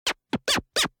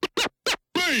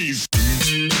bass.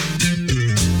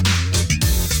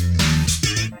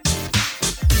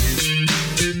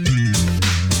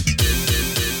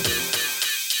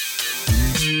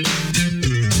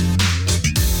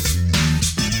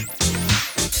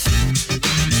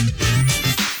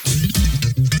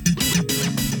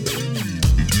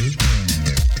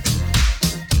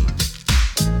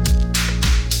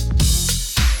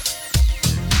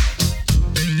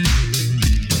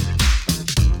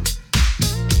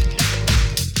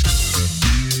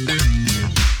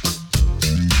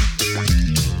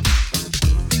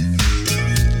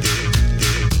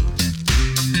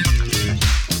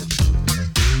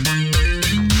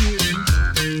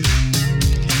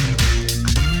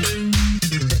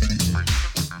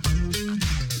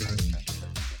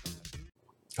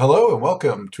 Hello and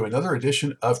welcome to another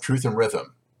edition of Truth in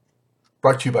Rhythm.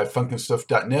 Brought to you by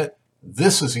FunknStuff.net,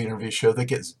 this is the interview show that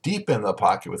gets deep in the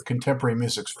pocket with contemporary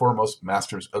music's foremost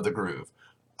masters of the groove.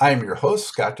 I am your host,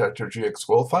 Scott Dr. GX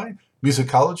Goldfine,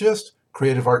 musicologist,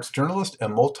 creative arts journalist,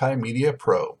 and multimedia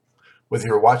pro. Whether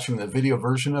you're watching the video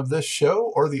version of this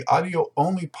show or the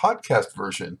audio-only podcast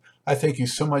version, I thank you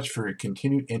so much for your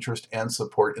continued interest and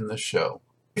support in this show.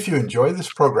 If you enjoy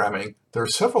this programming, there are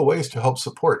several ways to help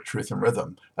support Truth in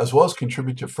Rhythm, as well as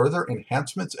contribute to further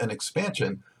enhancements and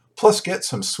expansion, plus get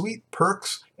some sweet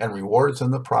perks and rewards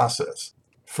in the process.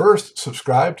 First,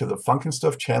 subscribe to the Funk and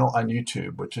Stuff channel on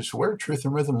YouTube, which is where Truth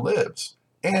in Rhythm lives,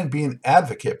 and be an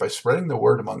advocate by spreading the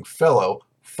word among fellow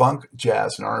funk,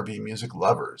 jazz, and R&B music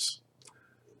lovers.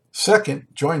 Second,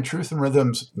 join Truth in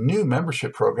Rhythm's new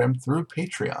membership program through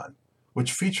Patreon,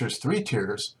 which features 3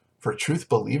 tiers for truth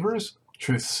believers,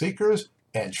 truth seekers,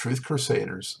 and truth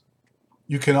crusaders.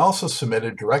 You can also submit a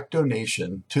direct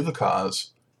donation to the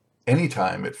cause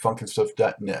anytime at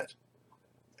FunknStuff.net.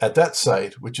 At that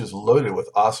site, which is loaded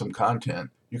with awesome content,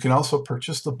 you can also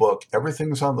purchase the book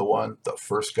Everything's on the One, The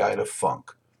First Guide of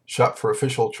Funk. Shop for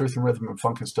official Truth in Rhythm and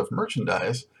Funk and Stuff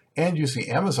merchandise, and use the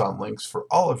Amazon links for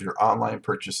all of your online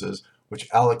purchases, which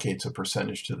allocates a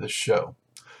percentage to this show.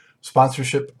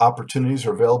 Sponsorship opportunities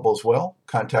are available as well.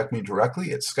 Contact me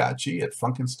directly at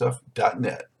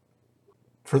scottg@funknstuff.net.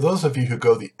 For those of you who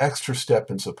go the extra step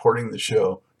in supporting the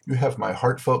show, you have my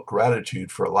heartfelt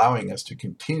gratitude for allowing us to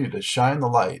continue to shine the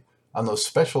light on those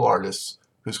special artists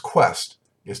whose quest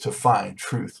is to find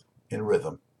truth in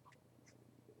rhythm.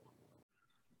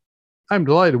 I'm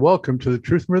delighted to welcome to the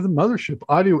Truth in Rhythm Mothership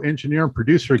audio engineer and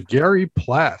producer Gary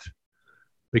Platt.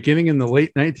 Beginning in the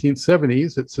late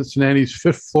 1970s at Cincinnati's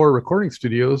Fifth Floor Recording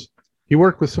Studios, he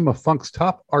worked with some of funk's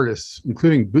top artists,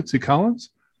 including Bootsy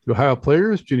Collins, the Ohio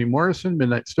Players, Ginny Morrison,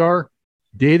 Midnight Star,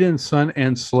 Data and Son,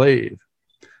 and Slave.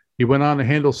 He went on to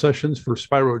handle sessions for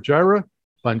Spyro Gyra,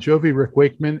 Bon Jovi, Rick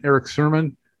Wakeman, Eric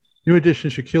Sermon, New Edition,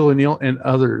 Shaquille O'Neal, and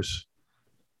others.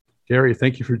 Gary,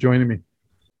 thank you for joining me.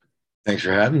 Thanks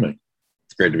for having me.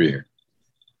 It's great to be here.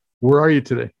 Where are you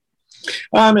today?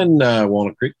 I'm in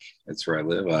Walnut Creek. That's where I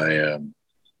live.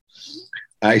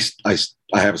 I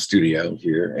have a studio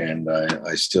here, and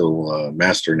I still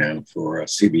master now for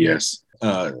CBS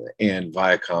and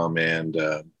Viacom and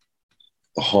the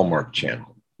Hallmark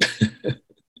Channel.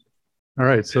 All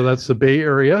right, so that's the Bay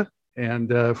Area, and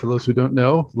for those who don't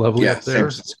know, lovely up there. San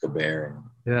Francisco Bay Area.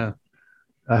 Yeah.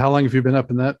 How long have you been up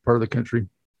in that part of the country?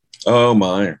 Oh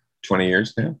my, 20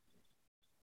 years now.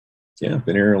 Yeah, I've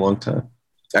been here a long time.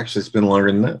 Actually, it's been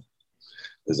longer than that,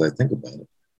 as I think about it.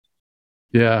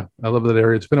 Yeah, I love that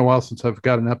area. It's been a while since I've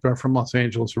gotten up there. I'm from Los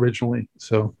Angeles originally,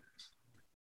 so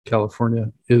California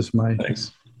is my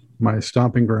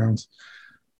stomping grounds.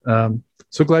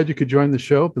 So glad you could join the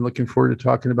show. Been looking forward to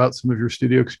talking about some of your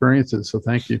studio experiences, so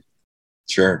thank you.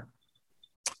 Sure.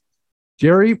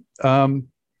 Gary, how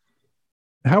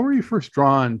were you first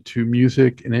drawn to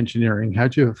music and engineering?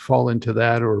 How'd you fall into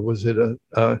that, or was it a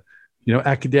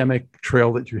academic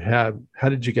trail that you had? How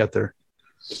did you get there?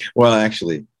 Well,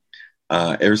 actually,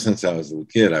 ever since I was a little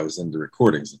kid, I was into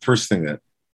recordings. The first thing that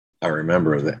I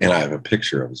remember, and I have a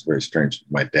picture of, it was very strange,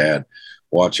 my dad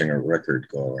watching a record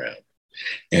go around.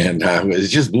 And it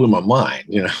just blew my mind,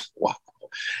 wow.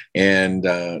 And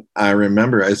I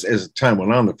remember as time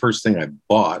went on, the first thing I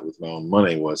bought with my own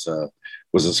money was a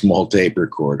small tape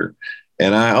recorder.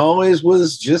 And I always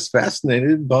was just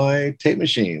fascinated by tape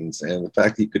machines and the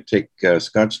fact that you could take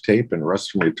Scotch tape and rust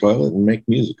from your toilet and make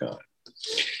music on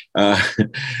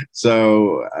it.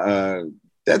 So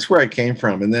that's where I came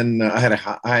from. And then I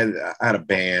had a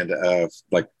band of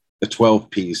like a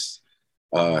 12-piece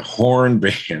horn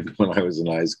band when I was in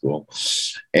high school.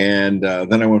 And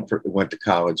then I went to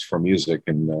college for music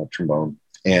and trombone.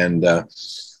 And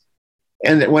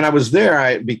And when I was there,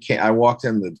 I walked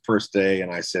in the first day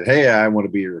and I said, "Hey, I want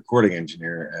to be a recording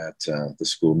engineer at the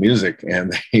School of Music,"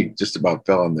 and they just about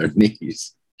fell on their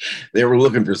knees. They were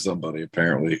looking for somebody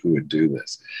apparently who would do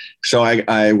this. So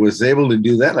I was able to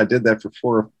do that. I did that for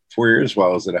four years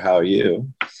while I was at Ohio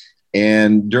U.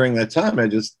 And during that time, it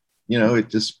just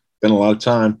spent a lot of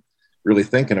time really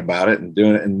thinking about it and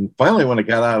doing it. And finally, when I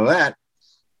got out of that,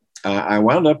 I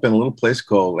wound up in a little place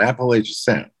called Appalachia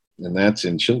Sound, and that's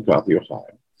in Chillicothe,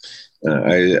 Ohio.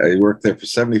 I worked there for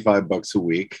 $75 a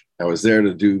week. I was there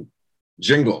to do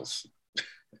jingles,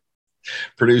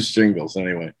 produce jingles.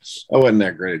 Anyway, I wasn't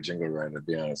that great at jingle writing, to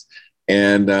be honest.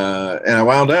 And I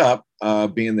wound up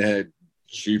being the head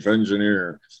chief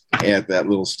engineer at that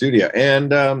little studio.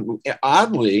 And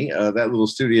oddly, that little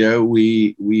studio,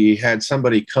 we had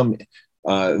somebody come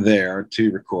there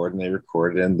to record, and they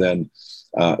recorded. And then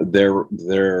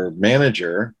their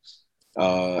manager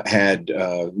had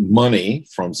money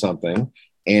from something,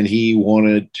 and he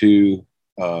wanted to.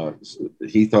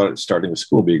 He thought starting a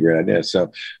school would be a great idea.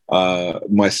 So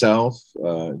myself,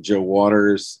 Joe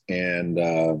Waters, and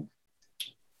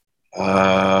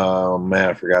oh man,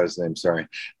 I forgot his name. Sorry.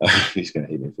 He's going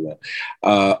to hate me for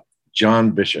that.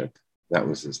 John Bishop, that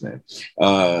was his name.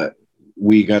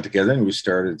 We got together and we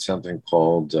started something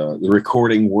called the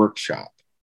Recording Workshop.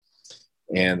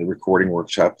 And the Recording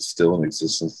Workshop is still in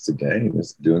existence today and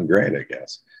it's doing great, I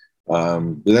guess.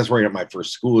 But that's where I got my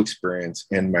first school experience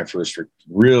and my first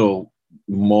real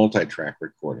multi-track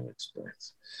recording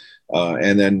experience.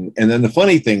 And then the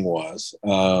funny thing was,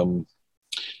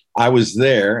 I was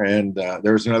there, and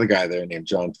there was another guy there named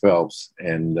John Phelps,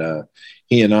 and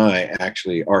he and I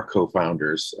actually are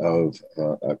co-founders of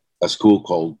a school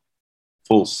called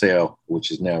Full Sail,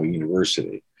 which is now a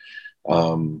university.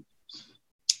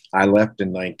 I left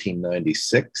in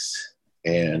 1996,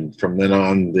 and from then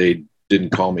on, they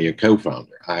didn't call me a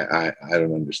co-founder. I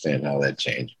don't understand how that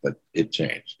changed, but it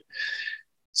changed.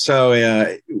 So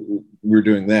we're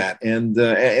doing that, and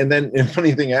then a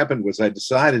funny thing happened was I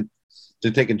decided to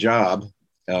take a job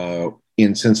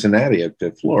in Cincinnati at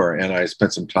Fifth Floor, and I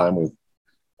spent some time with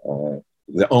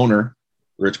the owner,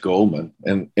 Rich Goldman,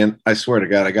 and I swear to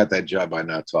God, I got that job by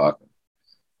not talking.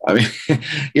 I mean,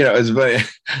 it's funny.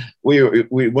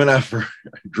 We went out for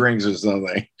drinks or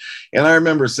something, and I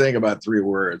remember saying about 3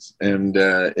 words, and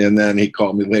then he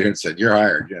called me later and said, "You're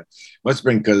hired." Yeah, must have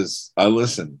been because I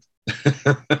listened.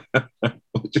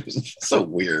 Which was so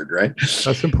weird, right?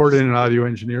 That's important in audio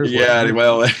engineers. Yeah,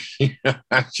 well, I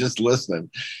was just listening.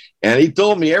 And he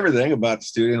told me everything about the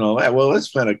studio and all that. Well,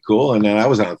 that's kind of cool. And then I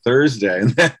was on a Thursday.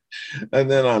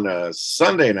 And then on a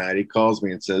Sunday night, he calls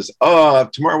me and says, "Oh,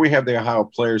 tomorrow we have the Ohio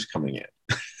Players coming in."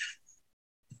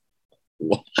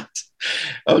 What?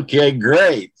 Okay,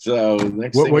 great. So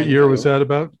next thing what year was that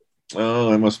about?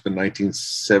 Oh, it must have been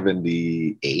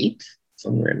 1978,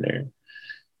 somewhere in there.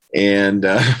 And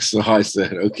so I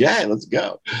said, "Okay, let's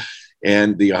go."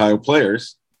 And the Ohio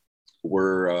Players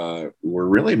were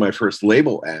really my first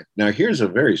label act. Now, here's a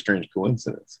very strange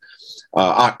coincidence.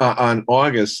 In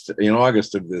August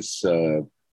of this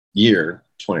year,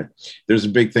 20, there's a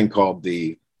big thing called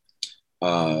the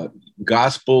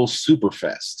Gospel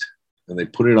Superfest, and they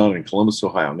put it on in Columbus,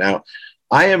 Ohio. Now,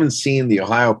 I haven't seen the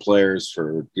Ohio Players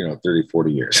for 30,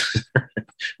 40 years.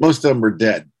 Most of them are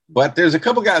dead. But there's a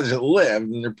couple guys that live,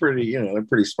 and they're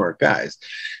pretty smart guys.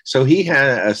 So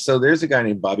there's a guy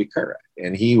named Bobby Cartwright,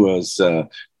 and he was in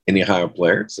the Ohio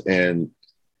Players, and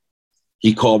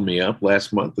he called me up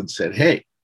last month and said, "Hey,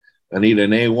 I need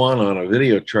an A1 on a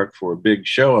video truck for a big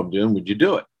show I'm doing. Would you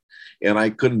do it?" And I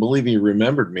couldn't believe he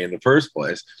remembered me in the first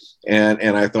place. And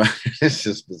I thought, it's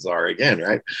just bizarre again,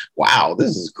 right? Wow,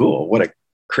 this is cool. What a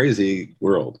crazy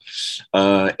world.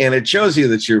 And it shows you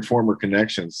that your former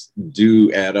connections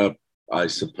do add up, I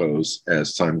suppose,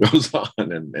 as time goes on,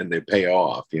 and they pay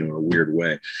off, in a weird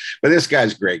way. But this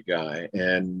guy's a great guy,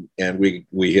 and we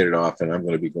hit it off, and I'm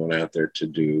going to be going out there to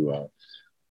do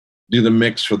the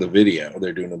mix for the video.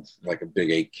 They're doing like a big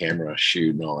 8-camera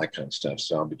shoot and all that kind of stuff.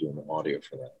 So I'll be doing the audio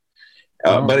for that.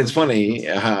 But it's funny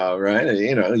how, right?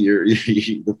 You're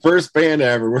the first band I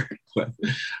ever worked with.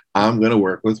 I'm going to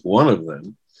work with one of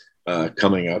them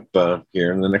coming up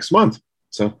here in the next month.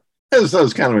 So that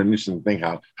was kind of an interesting thing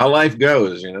how life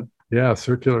goes, Yeah,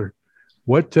 circular.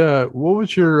 What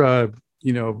was your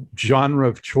genre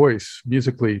of choice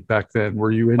musically back then?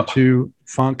 Were you into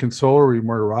funk and soul, or were you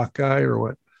more a rock guy, or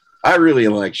what? I really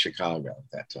liked Chicago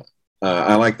at that time.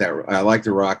 I like that. I like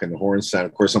the rock and the horn sound.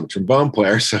 Of course, I'm a trombone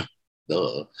player, so.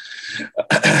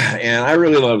 And I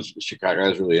really loved Chicago. I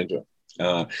was really into it.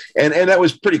 And that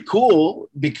was pretty cool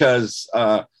because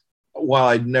while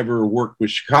I'd never worked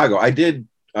with Chicago, I did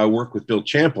work with Bill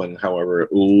Champlin. However,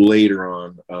 later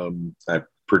on, I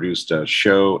produced a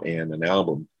show and an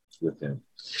album with him.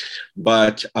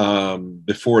 But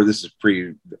before, this is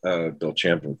pre Bill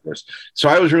Champlin, of course. So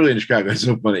I was really into Chicago. It's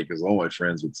so funny because all my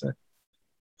friends would say,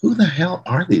 "Who the hell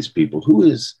are these people? Who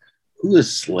is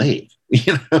Slave?"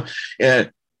 You know,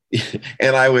 and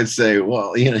I would say,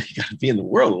 "Well, you got to be in the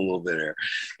world a little bit there."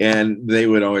 And they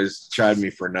would always chide me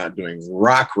for not doing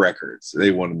rock records.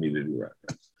 They wanted me to do rock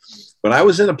records. But I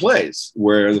was in a place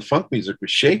where the funk music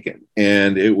was shaking,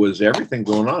 and it was everything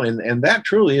going on. And that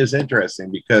truly is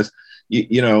interesting because,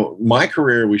 my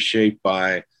career was shaped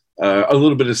by a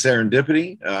little bit of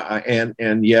serendipity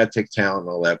and yeah, it takes talent and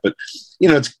all that. But, you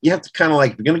have to kind of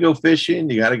like, if you're going to go fishing,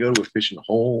 you got to go to a fishing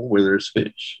hole where there's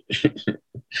fish.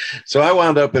 So I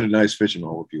wound up in a nice fishing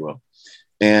hole, if you will.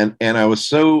 And I was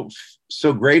so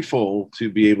grateful to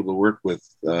be able to work with,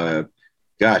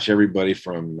 everybody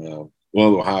from, the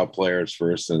Ohio Players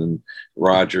first, and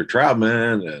Roger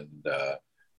Troutman. And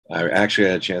I actually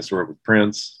had a chance to work with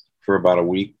Prince for about a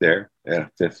week there at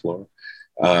Fifth Floor.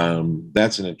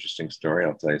 That's an interesting story.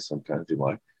 I'll tell you sometime if you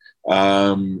like.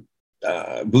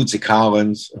 Bootsy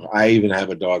Collins. I even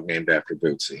have a dog named after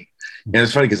Bootsy. And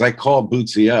it's funny because I called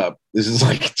Bootsy up. This is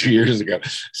like 2 years ago. I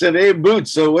said, "Hey,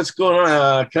 Boots, so what's going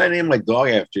on? Can I name my dog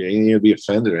after you?" And he'll be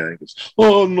offended. And he goes,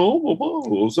 "Oh, no.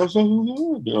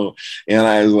 No." And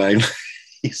I was like,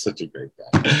 he's such a great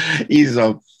guy. He's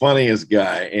the funniest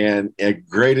guy and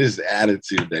greatest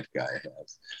attitude that guy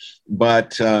has.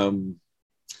 But,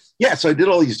 so I did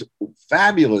all these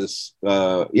fabulous,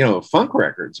 funk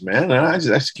records, man. And I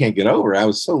just can't get over it. I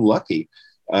was so lucky,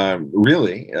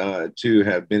 really, to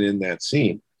have been in that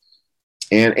scene.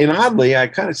 And oddly, I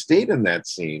kind of stayed in that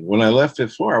scene. When I left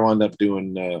Fifth Floor, I wound up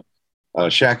doing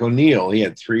Shaq O'Neal. He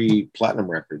had 3 platinum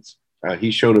records.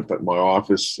 He showed up at my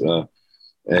office, and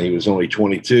he was only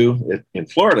 22 in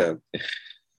Florida.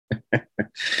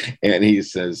 And he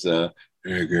says,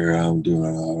 "Hey, girl,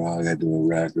 I got to do a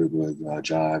record with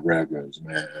Jive Records,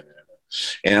 man."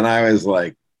 And I was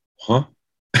like, "Huh?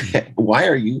 Why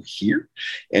are you here?"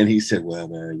 And he said, "Well,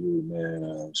 man, you the man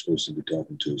I'm supposed to be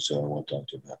talking to, so I want to talk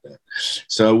to you about that."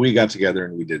 So we got together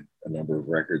and we did a number of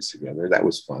records together. That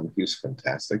was fun. He was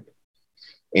fantastic.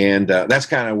 And that's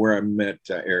kind of where I met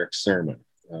Eric Sermon,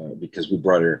 because we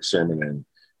brought Eric Sermon in,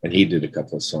 and he did a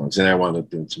couple of songs. And I wound up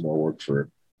doing some more work for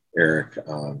Eric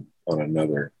on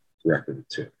another record or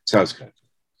two. So that was kind of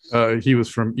cool. He was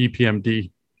from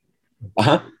EPMD.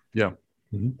 Uh-huh. Yeah.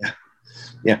 Mm-hmm.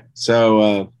 Yeah.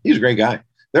 So he's a great guy.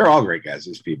 They're all great guys,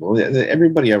 these people.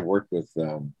 Everybody I've worked with,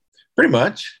 pretty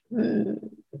much,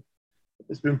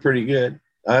 it's been pretty good.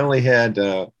 I only had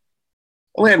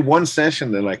one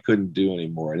session that I couldn't do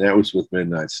anymore, and that was with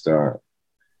Midnight Star.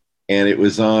 And it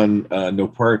was on No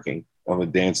Parking on the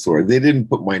dance floor. They didn't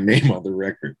put my name on the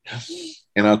record,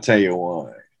 and I'll tell you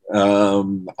why.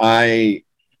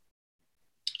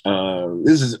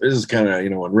 This is kind of,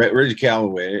 when Reggie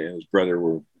Calloway and his brother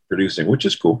were producing, which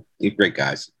is cool. They're great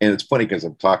guys. And it's funny because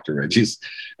I've talked to Reggie's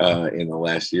in the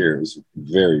last year. It was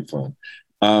very fun.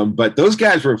 But those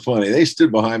guys were funny. They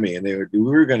stood behind me, and we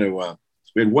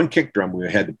had one kick drum we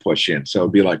had to push in. So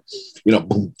it'd be like,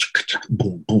 boom,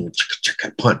 boom, boom,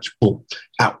 punch, boom,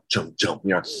 out, jump, jump.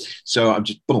 So I'm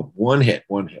just boom, one hit.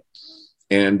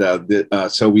 And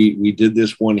so we did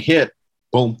this one hit,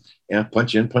 boom, yeah,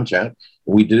 punch in, punch out.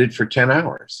 We did it for 10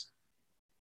 hours.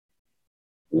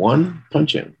 One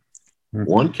punch in,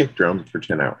 one kick drum for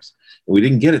 10 hours. And we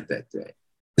didn't get it that day.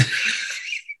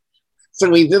 So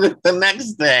we did it the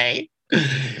next day.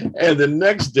 And the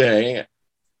next day,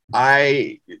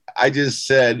 I just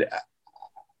said,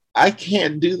 "I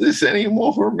can't do this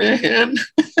anymore, man."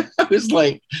 I was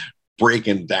like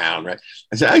breaking down, right?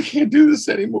 I said, "I can't do this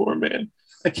anymore, man.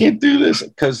 I can't do this."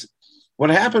 Because what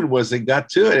happened was they got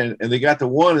to it and they got to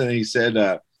one, and he said,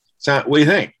 "What do you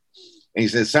think?" And he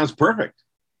said, "Sounds perfect."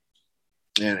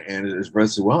 And his brother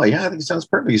said, "Well, yeah, I think it sounds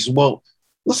perfect." He said, "Well,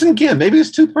 listen again. Maybe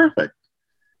it's too perfect."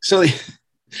 So they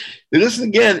listened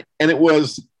again, and it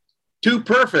was too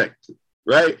perfect.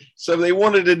 Right. So they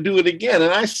wanted to do it again.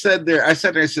 And I said,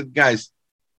 "Guys,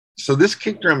 so this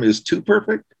kick drum is too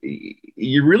perfect.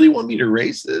 You really want me to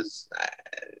erase this?"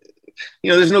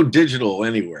 There's no digital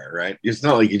anywhere, right? It's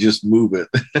not like you just move it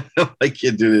like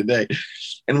you do today.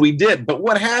 And we did. But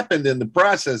what happened in the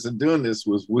process of doing this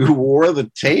was we wore the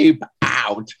tape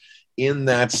out in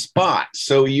that spot.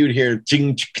 So you'd hear because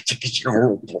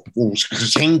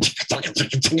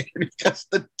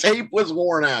the tape was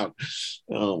worn out.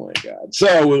 Oh my God.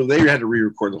 So they had to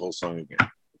re-record the whole song again.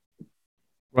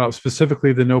 Well,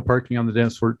 specifically the No Parking on the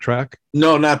Dance Floor track?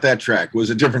 No, not that track. It was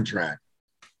a different track.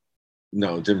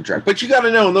 No, different track. But you got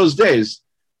to know, in those days,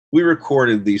 we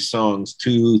recorded these songs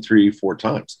 2, 3, 4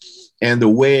 times. And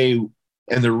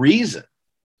the reason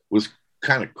was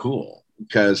kind of cool,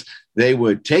 because they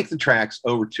would take the tracks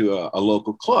over to a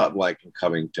local club, like in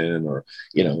Covington or,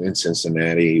 in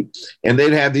Cincinnati, and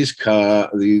they'd have these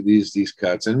cuts.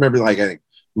 And remember, like, I think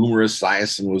Boomer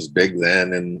Esiason was big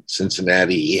then in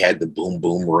Cincinnati. He had the Boom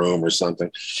Boom Room or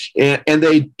something, and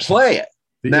they'd play it.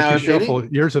 The Icky Shuffle,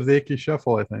 years of the Icky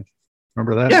Shuffle, I think.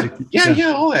 Remember that?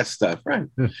 Yeah, all that stuff, right?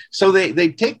 Yeah. So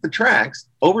they'd take the tracks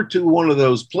over to one of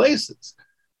those places,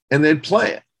 and they'd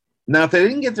play it. Now, if they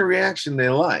didn't get the reaction they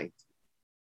liked,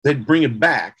 they'd bring it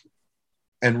back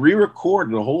and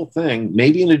re-record the whole thing,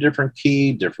 maybe in a different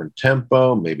key, different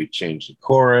tempo, maybe change the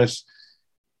chorus.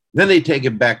 Then they'd take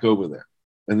it back over there,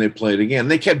 and they'd play it again.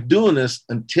 They kept doing this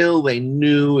until they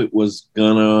knew it was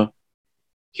gonna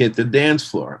hit the dance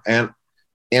floor. And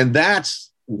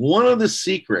that's one of the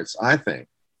secrets, I think,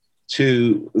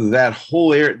 to that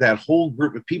whole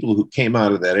group of people who came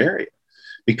out of that area,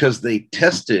 because they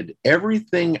tested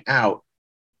everything out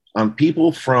on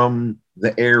people from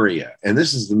the area. And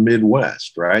this is the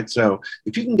Midwest, right? So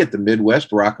if you can get the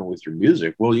Midwest rocking with your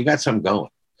music, well, you got something going.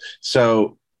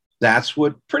 So that's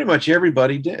what pretty much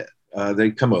everybody did.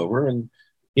 They'd come over and,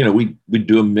 we'd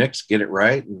do a mix, get it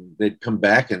right. And they'd come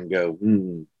back and go,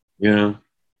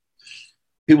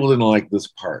 people didn't like this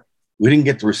part. We didn't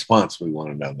get the response we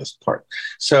wanted on this part.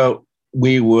 So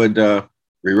we would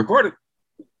re-record it.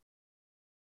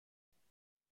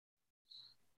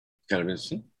 Kind of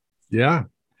interesting. Yeah.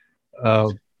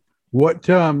 What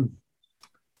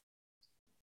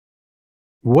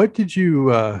did you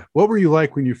what were you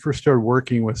like when you first started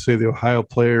working with, say, the Ohio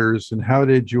Players, and how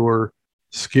did your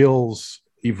skills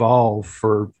evolve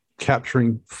for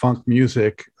capturing funk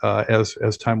music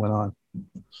as time went on?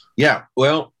 Yeah,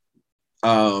 well,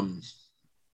 a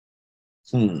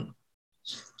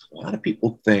lot of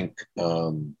people think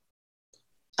I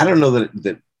don't know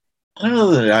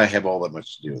that I have all that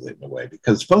much to do with it in a way,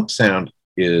 because funk sound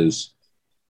is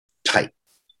tight,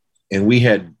 and we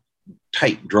had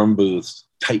tight drum booths,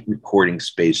 tight recording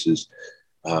spaces,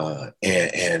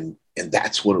 and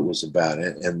that's what it was about,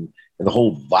 and the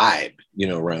whole vibe,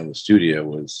 around the studio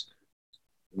was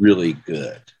really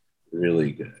good,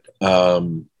 really good.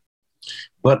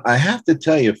 But I have to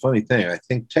tell you a funny thing. I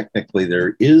think technically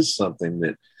there is something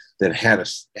that had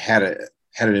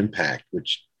an impact,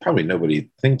 which probably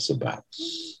nobody thinks about.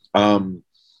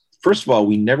 First of all,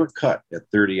 we never cut at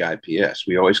 30 IPS.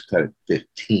 We always cut at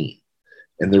 15.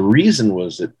 And the reason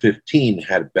was that 15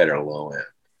 had a better low end.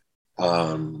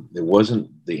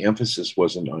 The emphasis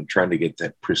wasn't on trying to get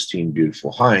that pristine,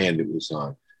 beautiful high end. It was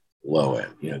on low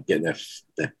end, getting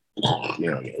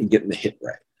getting the hit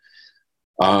right.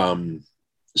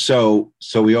 So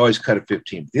we always cut at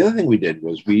 15. The other thing we did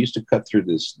was we used to cut through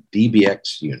this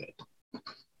DBX unit.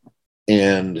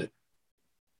 And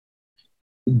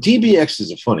DBX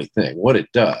is a funny thing. What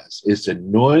it does is a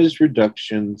noise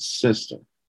reduction system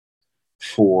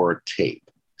for tape.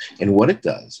 And what it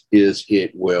does is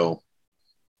it will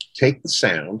take the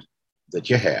sound that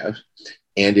you have,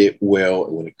 and it will,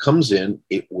 when it comes in,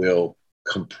 it will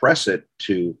compress it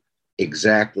to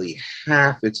exactly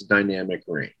half its dynamic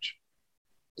range.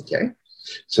 Okay?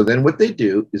 So then what they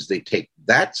do is they take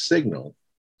that signal,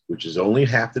 which is only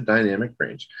half the dynamic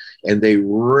range, and they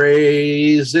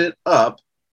raise it up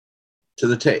to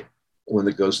the tape when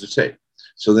it goes to tape.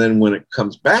 So then when it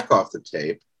comes back off the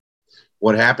tape,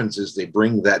 what happens is they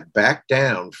bring that back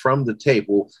down from the tape.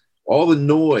 Well, all the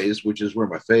noise, which is where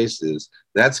my face is,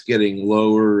 that's getting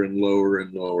lower and lower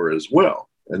and lower as well.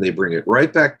 And they bring it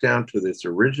right back down to this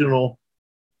original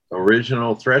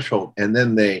threshold. And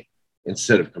then they,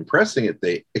 instead of compressing it,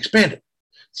 they expand it.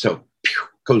 So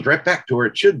goes right back to where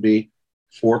it should be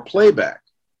for playback.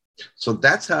 So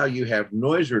that's how you have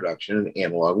noise reduction in the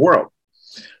analog world.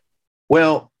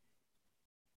 Well,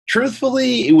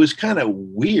 truthfully, it was kind of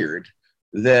weird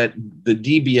that the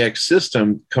DBX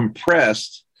system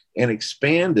compressed and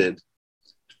expanded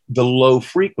the low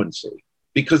frequency,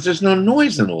 because there's no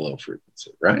noise in the low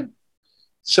frequency, right?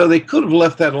 So they could have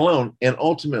left that alone. And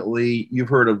ultimately, you've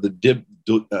heard of the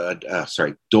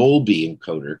Dolby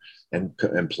encoder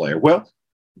and player. Well,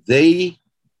 the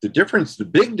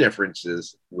big difference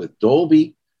is with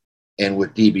Dolby and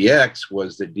with DBX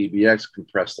was that DBX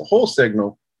compressed the whole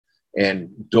signal,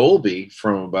 and Dolby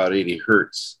from about 80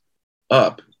 hertz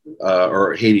up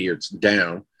or 80 hertz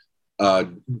down,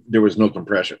 there was no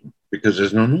compression because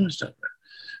there's no noise down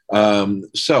there.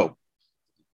 So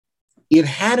it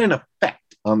had an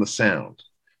effect on the sound.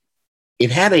 It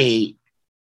had a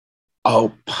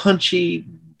punchy,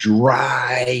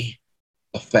 dry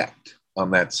effect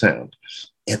on that sound.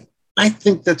 I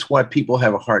think that's why people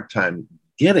have a hard time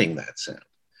getting that sound,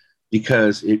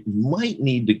 because it might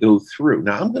need to go through.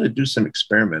 Now, I'm going to do some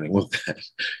experimenting with that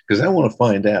because I want to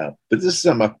find out. But this is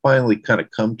something I finally kind of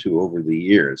come to over the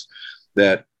years,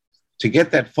 that to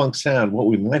get that funk sound, what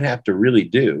we might have to really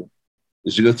do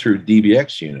is to go through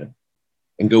DBX unit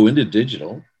and go into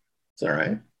digital. It's all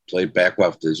right. Play back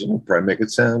off digital, probably make it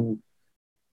sound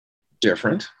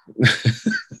different.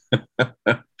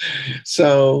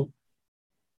 So,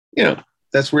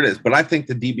 that's where it is. But I think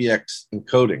the DBX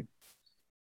encoding,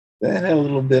 that had a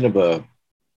little bit of a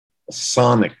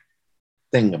sonic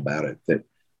thing about it that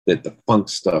the funk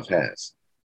stuff has.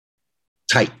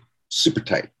 Tight, super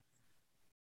tight.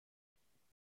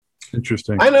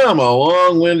 Interesting. I know I'm a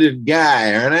long-winded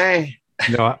guy, aren't I?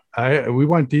 No, we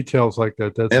want details like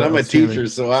that. And I'm a teacher,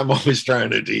 so I'm always trying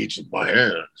to teach with my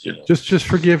hands. Just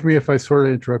forgive me if I sort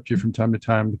of interrupt you from time to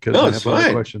time because I have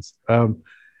other questions.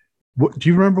 Do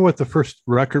you remember what the first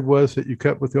record was that you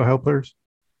cut with the Ohio Players?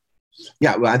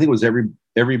 Yeah, well, I think it was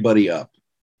Everybody Up.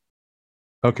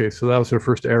 Okay, so that was their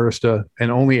first Arista and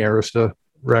only Arista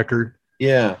record.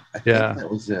 Yeah, I think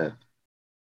that was it.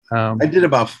 I did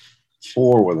about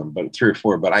 4 with them, but 3 or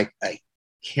 4, but I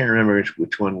can't remember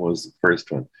which one was the first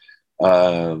one.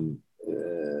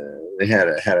 They had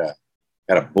a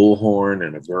bullhorn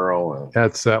and a girl.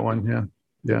 That's that one.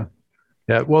 Yeah.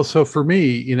 Well, so for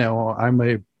me, I'm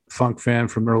a funk fan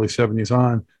from the early 70s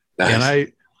on, nice. And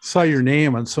I saw your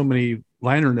name on so many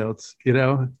liner notes.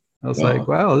 I was like,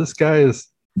 wow, this guy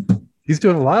he's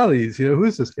doing a lot of these. Who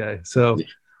is this guy? So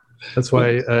that's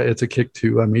why it's a kick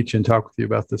to meet you and talk with you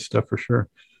about this stuff for sure.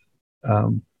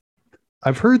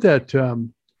 I've heard that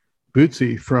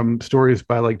Bootsy, from stories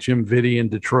by like Jim Vitti in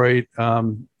Detroit,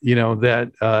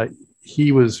 that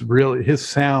he was really, his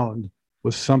sound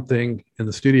was something in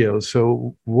the studio.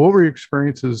 So what were your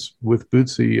experiences with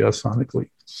Bootsy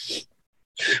sonically?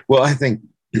 Well, I think,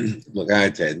 look, I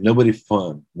tell you, nobody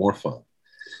more fun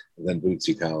than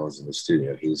Bootsy Collins in the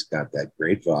studio. He's got that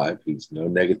great vibe. He's no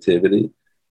negativity.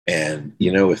 And,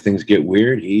 if things get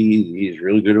weird, he's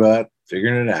really good about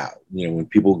figuring it out. When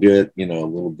people get, a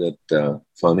little bit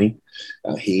funny,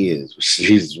 he's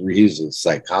a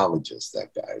psychologist,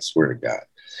 that guy, I swear to God.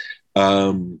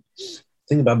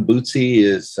 Thing about Bootsy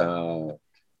is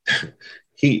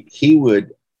he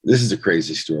would, this is a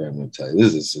crazy story I'm going to tell you.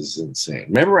 This is insane.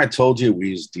 Remember I told you we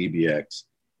used DBX?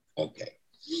 Okay.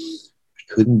 I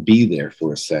couldn't be there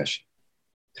for a session.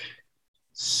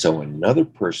 So another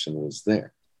person was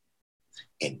there.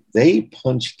 And they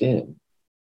punched in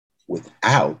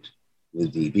without the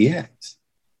DBX.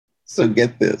 So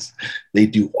get this. They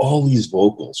do all these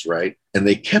vocals, right? And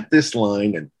they kept this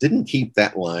line and didn't keep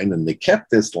that line. And they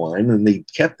kept this line and they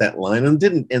kept that line and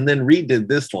didn't, and then redid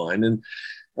this line. And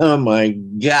oh my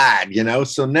God,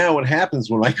 So now what happens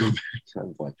when I go back,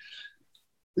 I'm like,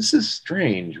 this is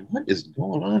strange. What is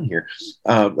going on here?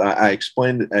 I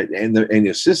explained, and the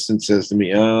assistant says to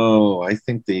me, "Oh, I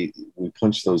think we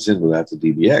punched those in without the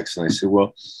DBX." And I said,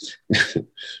 "Well,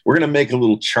 we're going to make a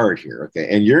little chart here,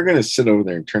 okay? And you're going to sit over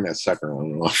there and turn that sucker on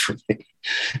and off for me."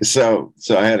 So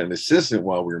I had an assistant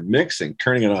while we were mixing,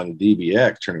 turning it on the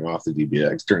DBX, turning off the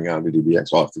DBX, turning on the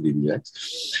DBX, off the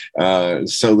DBX,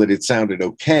 so that it sounded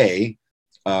okay.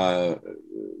 And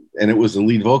it was the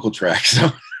lead vocal track,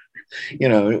 so.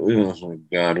 Oh my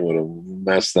God, what a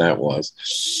mess that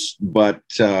was. But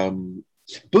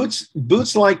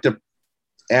Boots liked to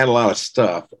add a lot of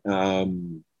stuff.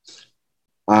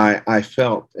 I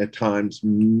felt at times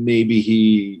maybe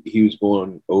he was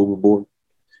going overboard,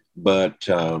 but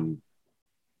how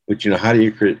do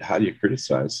you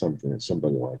criticize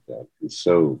somebody like that who's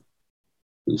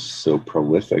so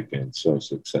prolific and so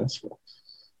successful?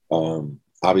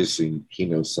 Obviously, he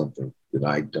knows something that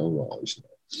I don't always know.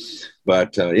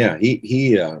 But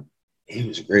he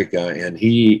was a great guy, and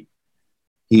he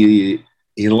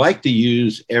liked to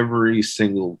use every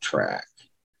single track.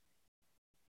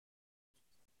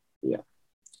 Yeah,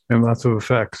 and lots of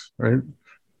effects, right?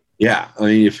 Yeah, I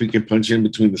mean, if he could punch in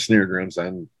between the snare drums,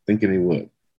 I'm thinking he would.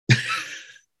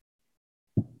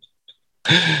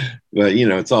 But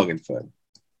it's all good fun.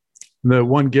 The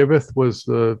One Giveth was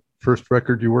the first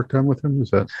record you worked on with him?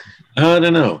 Is that? I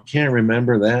don't know. Can't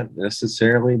remember that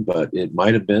necessarily, but it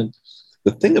might have been.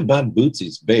 The thing about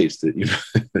Bootsy's bass that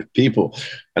people,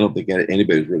 I don't think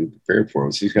anybody's really prepared for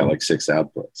him. He's got like 6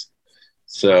 outputs,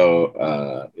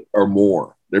 so or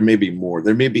more. There may be more.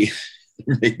 There may be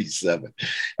 7.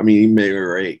 I mean, he may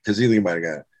or 8 because you think about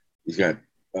it, he's got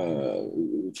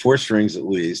 4 strings at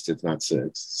least, if not 6.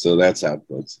 So that's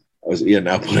outputs. He had an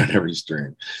output on every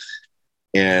string.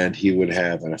 And he would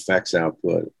have an effects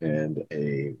output and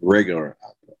a regular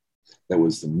output. that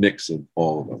was the mix of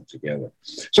all of them together.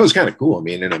 So it's kind of cool. I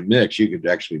mean, in a mix, you could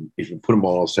actually, if you put them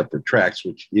all on separate tracks,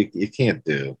 which you can't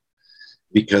do,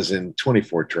 because in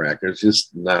 24 track, there's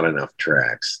just not enough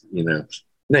tracks, you know.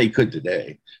 Now you could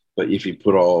today, but if you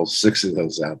put all 6 of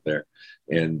those out there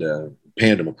and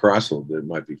panned them across a little bit, it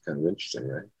might be kind of interesting,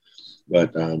 right?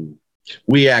 But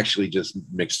we actually just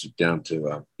mixed it down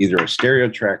to either a stereo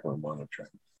track or a mono track.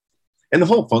 And the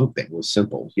whole funk thing was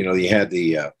simple. You know, you had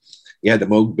the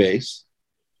Moog bass,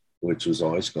 which was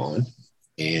always going,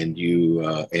 and you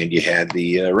had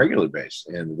the regular bass.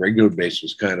 And the regular bass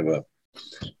was kind of a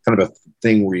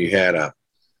thing where you had a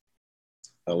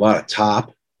lot of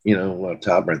top, you know, a lot of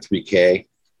top around 3K,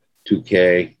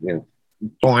 2K, you know,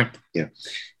 boink, you know.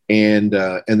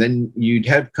 And then you'd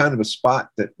have kind of a spot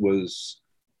that was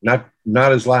not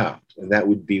as loud, and that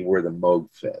would be where the Moog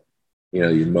fit, you know,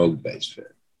 your Moog bass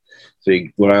fit. So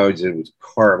what I always did was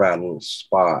carve out a little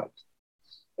spot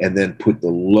and then put the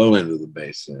low end of the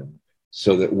bass in,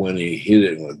 so that when you hit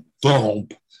it with boom,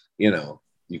 you know,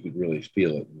 you could really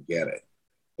feel it and get it.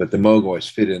 But the Moog always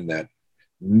fit in that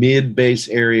mid bass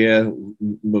area,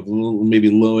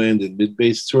 maybe low end and mid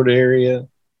bass sort of area,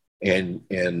 and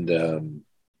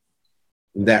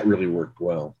that really worked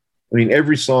well. I mean,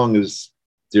 every song is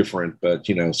different, but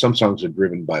you know, some songs are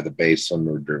driven by the bass, some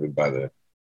are driven by the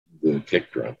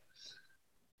kick drum.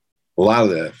 A lot of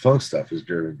the funk stuff is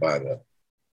driven by the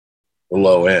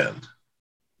low end,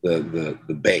 the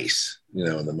bass, you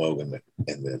know, and the Moog and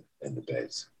the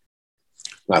bass.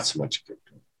 Not so much kick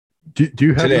drum. Do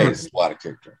you have today? It's a lot of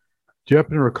kick drum. Do you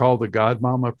happen to recall the God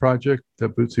Mama project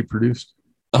that Bootsy produced?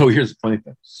 Oh, here's the funny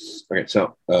thing. Okay,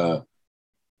 so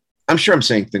I'm sure I'm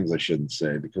saying things I shouldn't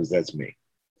say because that's me.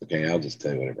 Okay, I'll just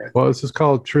tell you whatever I think. Well, this is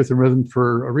called Truth and Rhythm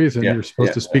for a reason. You're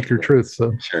supposed to speak your truth.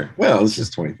 So sure. Well, this is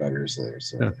 25 years later,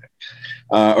 so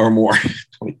or more.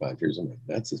 25 years. I mean,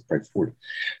 that's probably 40.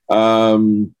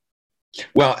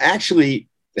 Well, actually,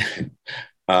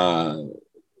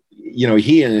 you know,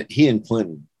 he and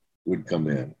Clinton would come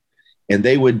in, and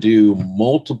they would do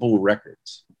multiple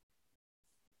records.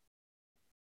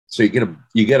 So you get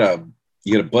a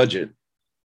budget,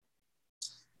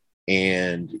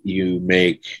 and you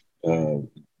make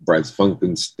Bryce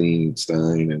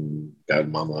Funkenstein and God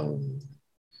Mama and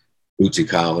Bootsy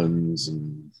Collins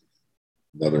and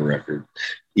another record.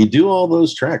 You do all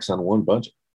those tracks on one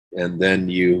budget, and then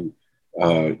you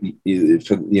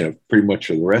pretty much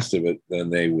for the rest of it,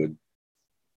 then they would,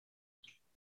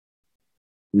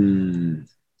 they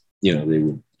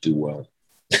would do well.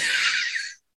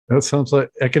 That sounds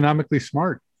like economically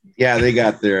smart. Yeah, they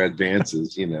got their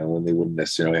advances, you know, and they wouldn't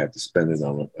necessarily have to spend it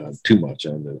on too much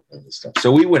on the stuff.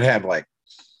 So we would have like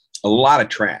a lot of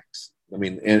tracks. I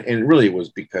mean, and really it was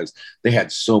because they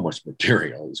had so much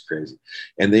material. It was crazy.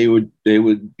 And they would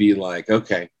be like,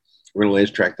 okay, we're going to lay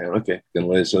this track down. Okay, going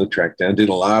to lay this other track down. Did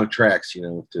a lot of tracks, you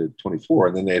know, to 24,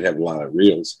 and then they'd have a lot of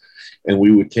reels. And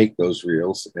we would take those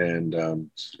reels and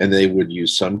they would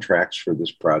use some tracks for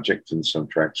this project and some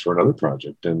tracks for another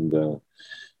project. And,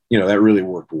 you know, that really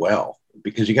worked well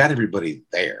because you got everybody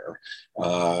there.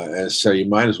 And so you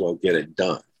might as well get it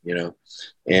done, you know.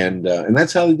 And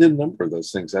that's how they did a number of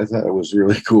those things. I thought it was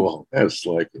really cool. I was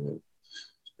like, it's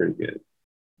pretty good.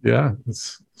 Yeah,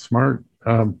 it's smart.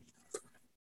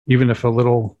 Even if a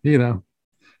little, you know,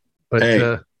 but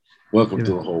hey, welcome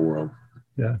to the whole world.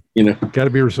 Yeah, you know, got to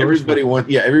be resourceful.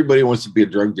 Everybody wants to be a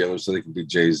drug dealer so they can be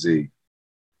Jay-Z.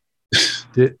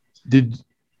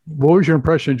 What was your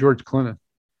impression of George Clinton?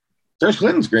 George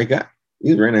Clinton's a great guy.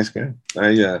 He's a very nice guy.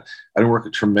 I didn't work a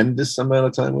tremendous amount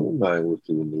of time with him. I worked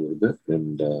with him a little bit,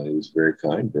 and he was very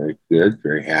kind, very good,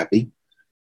 very happy.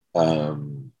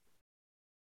 Wow,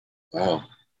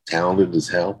 talented as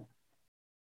hell.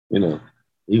 You know,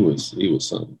 he was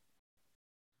something.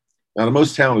 Now, the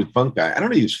most talented funk guy, I don't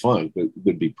know if he was funk, but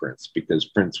would be Prince, because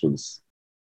Prince was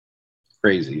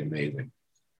crazy, amazing.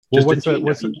 Well, what's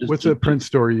a Prince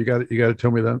story? You got to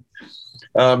tell me that.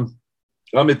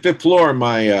 I'm at fifth floor.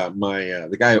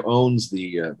 The guy who owns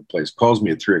the place calls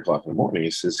me at 3:00 in the morning.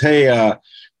 He says, "Hey,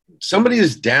 somebody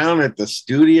is down at the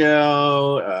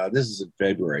studio. This is in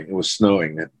February. It was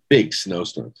snowing, a big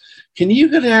snowstorm. Can you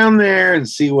go down there and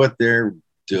see what they're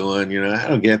doing? You know, I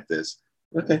don't get this."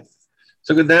 Okay.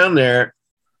 So go down there,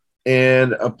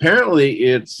 and apparently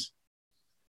it's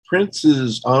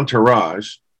Prince's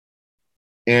entourage,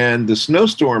 and the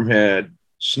snowstorm had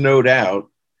snowed out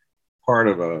part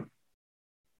of the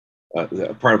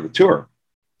tour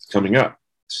coming up.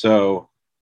 So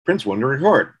Prince wanted to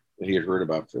record. He had heard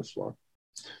about Fifth Floor.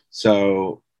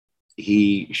 So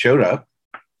he showed up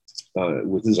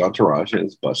with his entourage and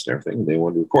his bus and everything. And they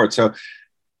wanted to record. So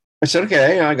I said,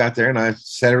 okay. I got there and I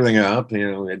set everything up, we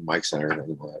had mics and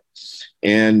everything.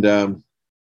 And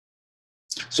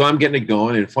so I'm getting it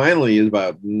going. And finally, it's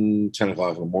about 10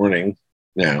 o'clock in the morning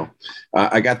now.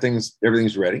 I got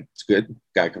everything's ready. It's good.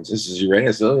 Guy comes, this is you ready?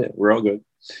 I said, oh, yeah, we're all good.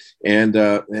 And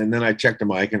then I checked the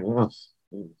mic and,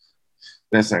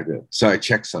 that's not good. So I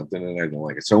checked something and I didn't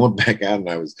like it. So I went back out and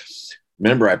I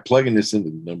plugging this into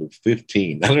number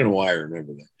 15. I don't know why I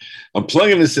remember that. I'm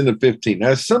plugging this into 15.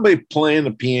 Now, somebody playing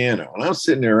the piano, and I'm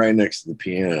sitting there right next to the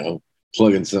piano,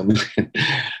 plugging something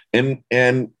in,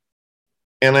 and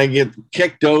I get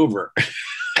kicked over.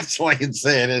 That's all I can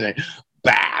say. And then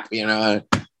bap, and I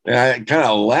kind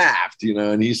of laughed,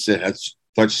 and he said, I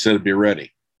thought you said it'd be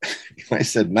ready. I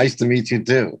said, nice to meet you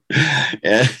too.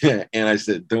 And I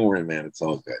said, don't worry, man, it's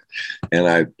all good. And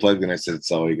I plugged in, I said,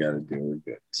 it's all you got to do. We're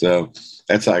good. So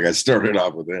that's how I got started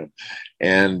off with him.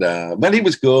 And, but he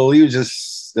was cool. He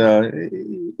was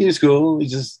cool. He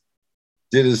just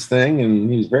did his thing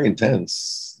and he was very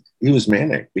intense. He was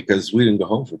manic because we didn't go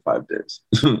home for 5 days.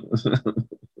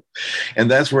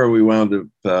 And that's where we wound up.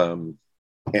 And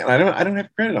I don't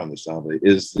have credit on this album,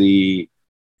 is the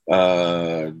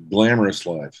Glamorous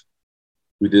Life.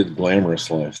 We did Glamorous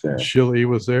Life there. Sheila E.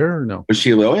 was there or no?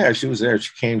 Sheila, oh yeah, she was there.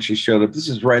 She came, she showed up. This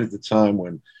is right at the time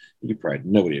when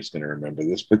nobody is going to remember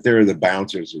this, but there were the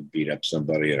bouncers who beat up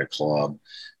somebody at a club,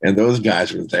 and those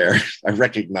guys were there. I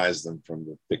recognized them from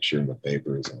the picture in the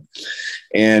papers.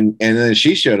 And then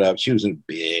she showed up. She was in a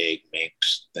big mink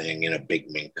thing, in a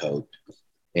big mink coat,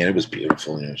 and it was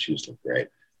beautiful. She was looking great.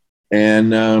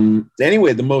 And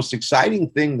anyway, the most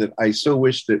exciting thing that I so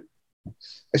wish,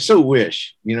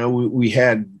 we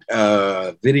had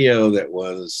video that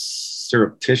was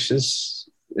surreptitious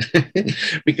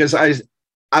because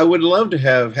I would love to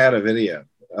have had a video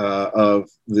of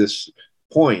this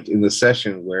point in the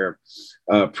session where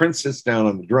Prince sits down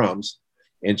on the drums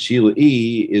and Sheila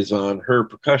E. is on her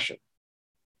percussion.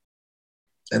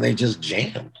 And they just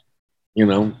jammed,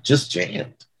 just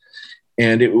jammed.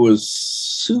 And it was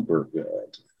super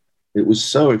good. It was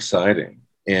so exciting.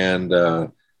 And I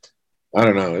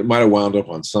don't know, it might have wound up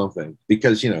on something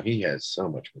because, he has so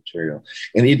much material.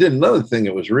 And he did another thing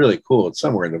that was really cool. It's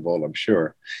somewhere in the vault, I'm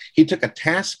sure. He took a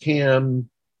Tascam.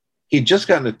 He'd just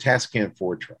gotten a Tascam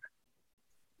 4-track,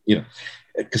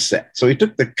 a cassette. So he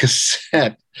took the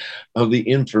cassette of the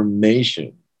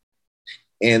information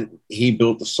and he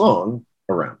built the song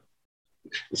around it.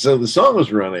 So the song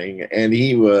was running and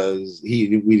he'd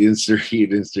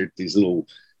insert these little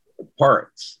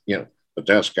parts, the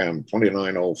Tascam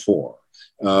 2904.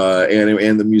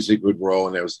 And the music would roll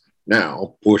and it was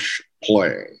now push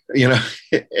play.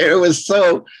 It was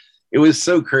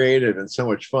so creative and so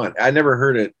much fun. I never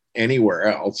heard it anywhere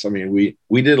else. I mean, we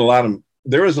did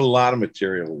there was a lot of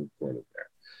material recorded there,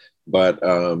 but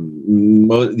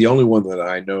the only one that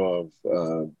I know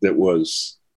of that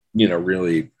was,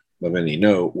 really of any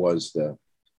note was the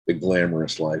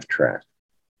Glamorous Life track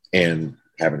and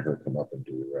having her come up and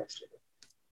do the rest of it.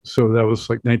 So that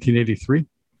was like 1983?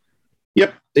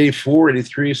 Yep, 84,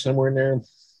 83, somewhere in there.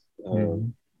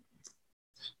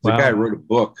 The guy wrote a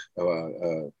book,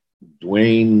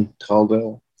 Dwayne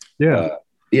Caldwell. Yeah.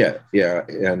 Yeah.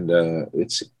 And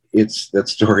it's that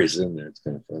story's in there. It's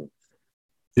kind of funny.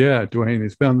 Yeah, Dwayne,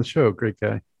 he's been on the show. Great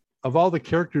guy. Of all the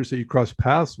characters that you crossed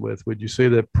paths with, would you say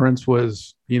that Prince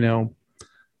was,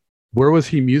 where was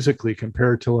he musically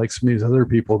compared to like some of these other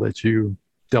people that you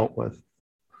dealt with?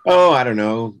 Oh, I don't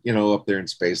know. Up there in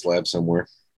Space Lab somewhere.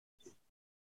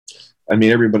 I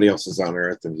mean, everybody else is on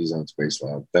Earth and he's on Space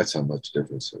Lab. That's how much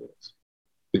difference it is.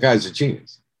 The guy's a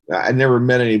genius. I never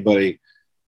met anybody.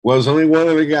 Well, there's only one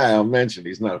other guy I'll mention.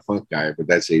 He's not a funk guy, but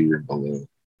that's Adrian Belew.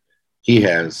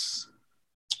 He's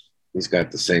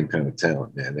got the same kind of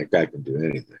talent, man. That guy can do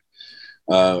anything.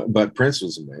 But Prince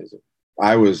was amazing.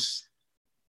 I was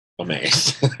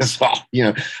amazed. That's all.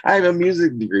 I have a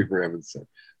music degree, for heaven's sake.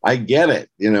 I get it.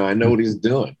 I know what he's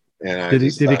doing. And did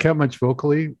he cut much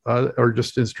vocally or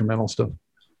just instrumental stuff?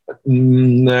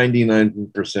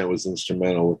 99% was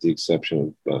instrumental, with the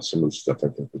exception of some of the stuff I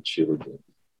think that Sheila did.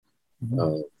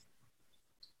 I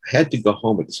had to go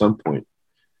home at some point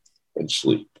and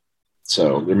sleep.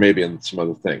 So there may be some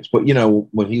other things. But,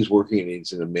 when he's working and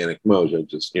he's in a manic mode, I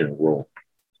just, roll.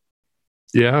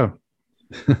 Yeah.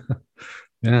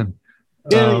 Man.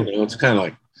 Yeah, it's kind of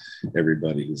like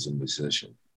everybody who's a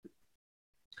musician.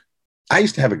 I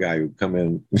used to have a guy who would come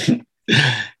in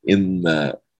in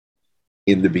the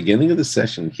beginning of the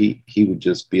session. He would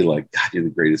just be like, God, you're the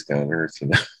greatest guy on earth,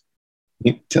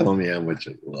 He'd tell me how much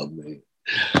he loved me.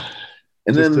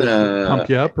 And just then pump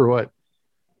you up or what?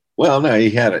 Well, no,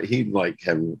 he'd like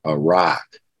have a rock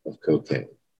of cocaine.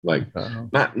 Like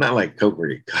not like Coke where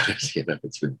you cut it, you know,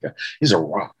 it's been cut. He's a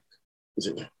rock.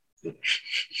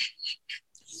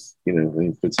 You know, when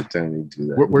he puts it down, he do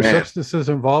that. Were substances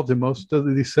involved in most of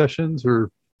these sessions, or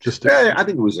just? I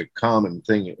think it was a common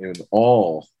thing in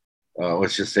all,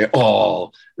 let's just say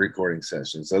all recording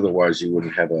sessions. Otherwise, you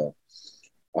wouldn't have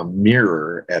a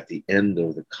mirror at the end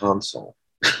of the console.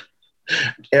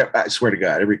 I swear to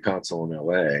God, every console in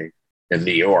LA, in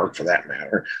New York for that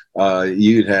matter,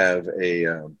 you'd have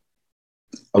a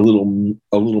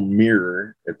little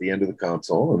mirror at the end of the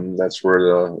console, and that's where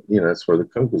the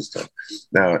Coke was done.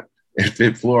 Now at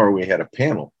Fifth Floor, we had a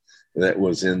panel that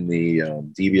was in the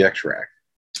DVX rack,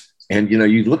 and you know,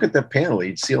 you'd look at that panel,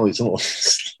 you'd see all these little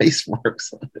space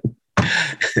marks on it.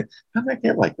 How'd that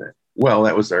get like that? Well,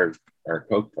 that was our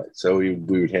Coke pipe, so we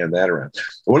would hand that around.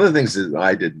 One of the things that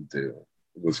I didn't do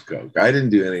was Coke. I didn't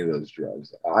do any of those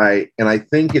drugs. I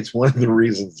think it's one of the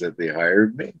reasons that they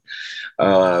hired me,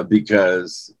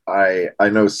 because I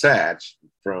know Satch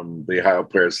from the Ohio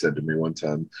Players said to me one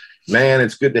time, "Man,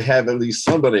 it's good to have at least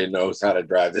somebody who knows how to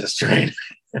drive this train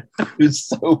who's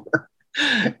sober."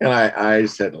 And I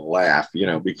just had to laugh, you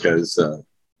know, because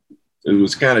it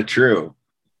was kind of true.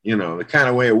 You know, the kind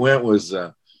of way it went was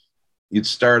you'd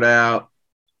start out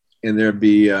and there'd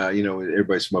be, you know,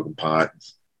 everybody smoking pot.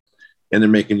 And they're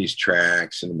making these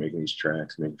tracks and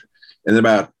and then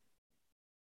about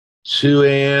 2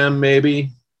 a.m.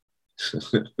 maybe,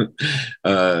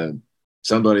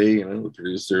 somebody, you know, the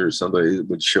producer or somebody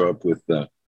would show up with the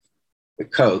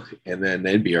Coke, and then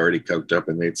they'd be already coked up,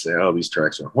 and they'd say, "Oh, these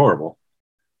tracks are horrible.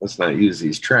 Let's not use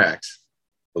these tracks."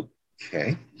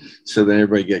 Okay. So then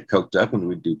everybody get coked up, and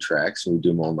we'd do tracks, and we'd do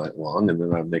them all night long, and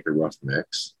then I'd make a rough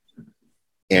mix.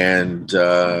 And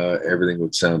everything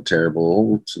would sound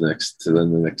terrible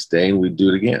the next day, and we'd do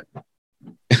it again.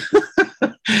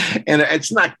 And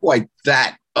it's not quite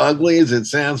that ugly as it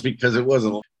sounds, because it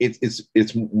wasn't.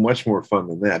 It's much more fun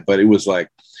than that. But it was like,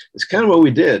 it's kind of what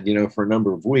we did, you know, for a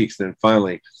number of weeks. Then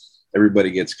finally,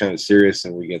 everybody gets kind of serious,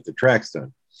 and we get the tracks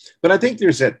done. But I think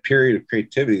there's that period of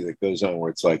creativity that goes on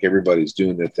where it's like everybody's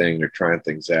doing their thing. They're trying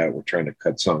things out. We're trying to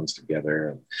cut songs together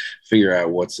and figure out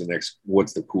what's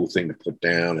the cool thing to put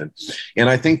down. And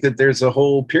I think that there's a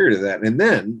whole period of that. And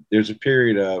then there's a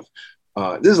period of,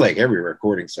 this is like every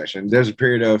recording session. There's a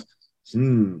period of,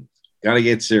 got to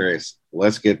get serious.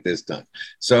 Let's get this done.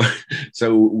 So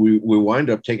we wind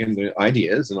up taking the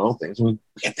ideas and all things, and we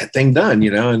get that thing done, you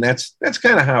know, and that's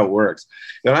kind of how it works.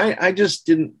 But I just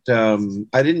didn't,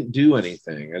 I didn't do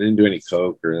anything. I didn't do any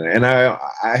Coke and I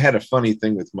had a funny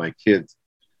thing with my kids.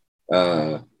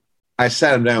 I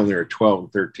sat them down when they were 12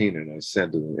 and 13, and I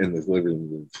said to them in the living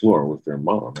room floor with their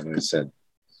mom, and I said,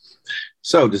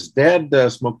 "So does Dad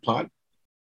smoke pot?"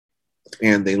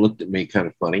 And they looked at me kind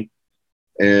of funny.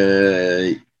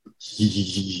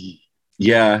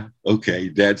 Yeah, okay,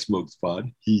 Dad smokes pot.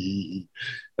 And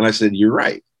I said, "You're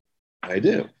right, I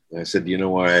do." And I said, "Do you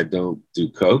know why I don't do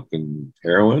Coke and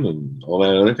heroin and all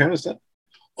that other kind of stuff?"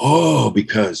 "Oh,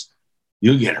 because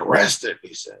you'll get arrested,"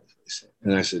 he said.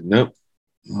 And I said, "Nope,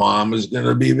 Mom is going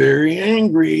to be very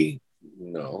angry."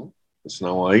 "No, that's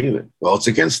not why either." "Well, it's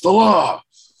against the law."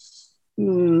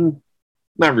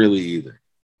 Not really either.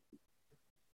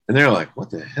 And they're like, "What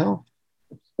the hell?"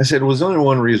 I said, "Well, there's only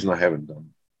one reason I haven't done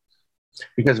it,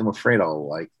 because I'm afraid I'll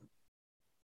like them."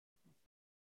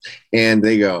 And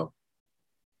they go,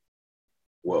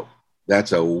 "Whoa, that's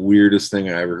the weirdest thing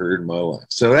I ever heard in my life."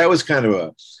 So that was kind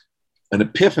of an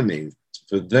epiphany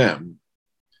for them,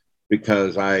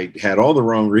 because I had all the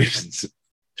wrong reasons.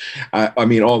 I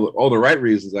mean, all the right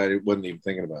reasons I wasn't even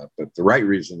thinking about, but the right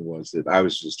reason was that I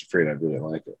was just afraid I'd really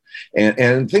like it.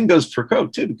 And the thing goes for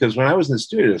Coke too, because when I was in the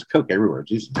studio, there's Coke everywhere.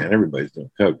 Jesus, man, everybody's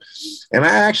doing Coke. And I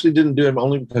actually didn't do it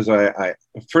only because I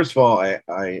first of all,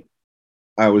 I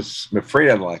was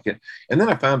afraid I'd like it, and then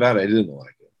I found out I didn't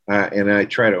like it. And I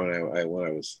tried it when I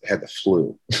had the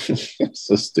flu. It's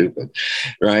so stupid,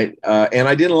 right? And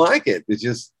I didn't like it. It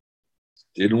just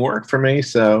didn't work for me.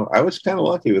 So I was kind of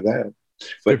lucky with that.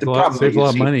 But the problem saves a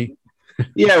lot of money.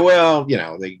 Yeah, well, you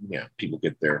know, people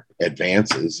get their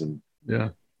advances, and yeah.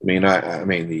 I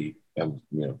mean the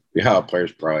Ohio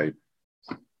Players probably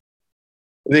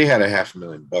they had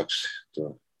 $500,000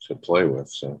 to play with.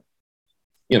 So,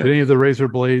 you know, did any of the razor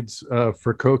blades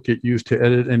for Coke get used to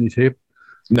edit any tape?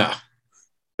 No,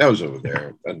 that was over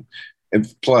there. And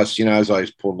plus, you know, I was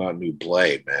always pulling out a new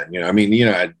blade, man. You know, I mean, you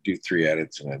know, I'd do 3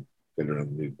 edits and I'd put it on a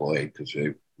new blade because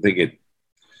they get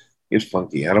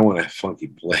funky. I don't want a funky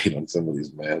blade on some of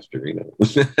these master, you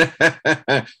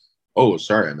know. Oh,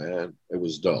 sorry, man. It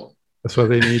was dull. That's why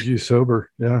they need you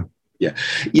sober. Yeah. Yeah.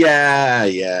 I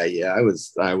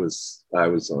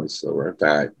was always sober. In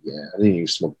fact, yeah, I didn't even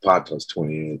smoke pot till I was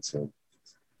 28. So,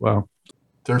 Wow.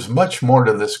 There's much more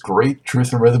to this great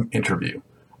Truth and Rhythm interview.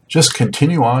 Just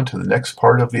continue on to the next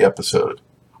part of the episode.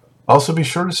 Also, be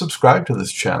sure to subscribe to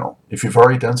this channel. If you've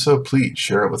already done so, please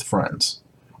share it with friends.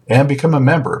 And become a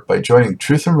member by joining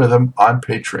Truth and Rhythm on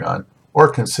Patreon or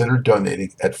consider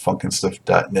donating at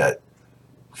funknstuff.net.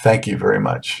 Thank you very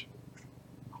much.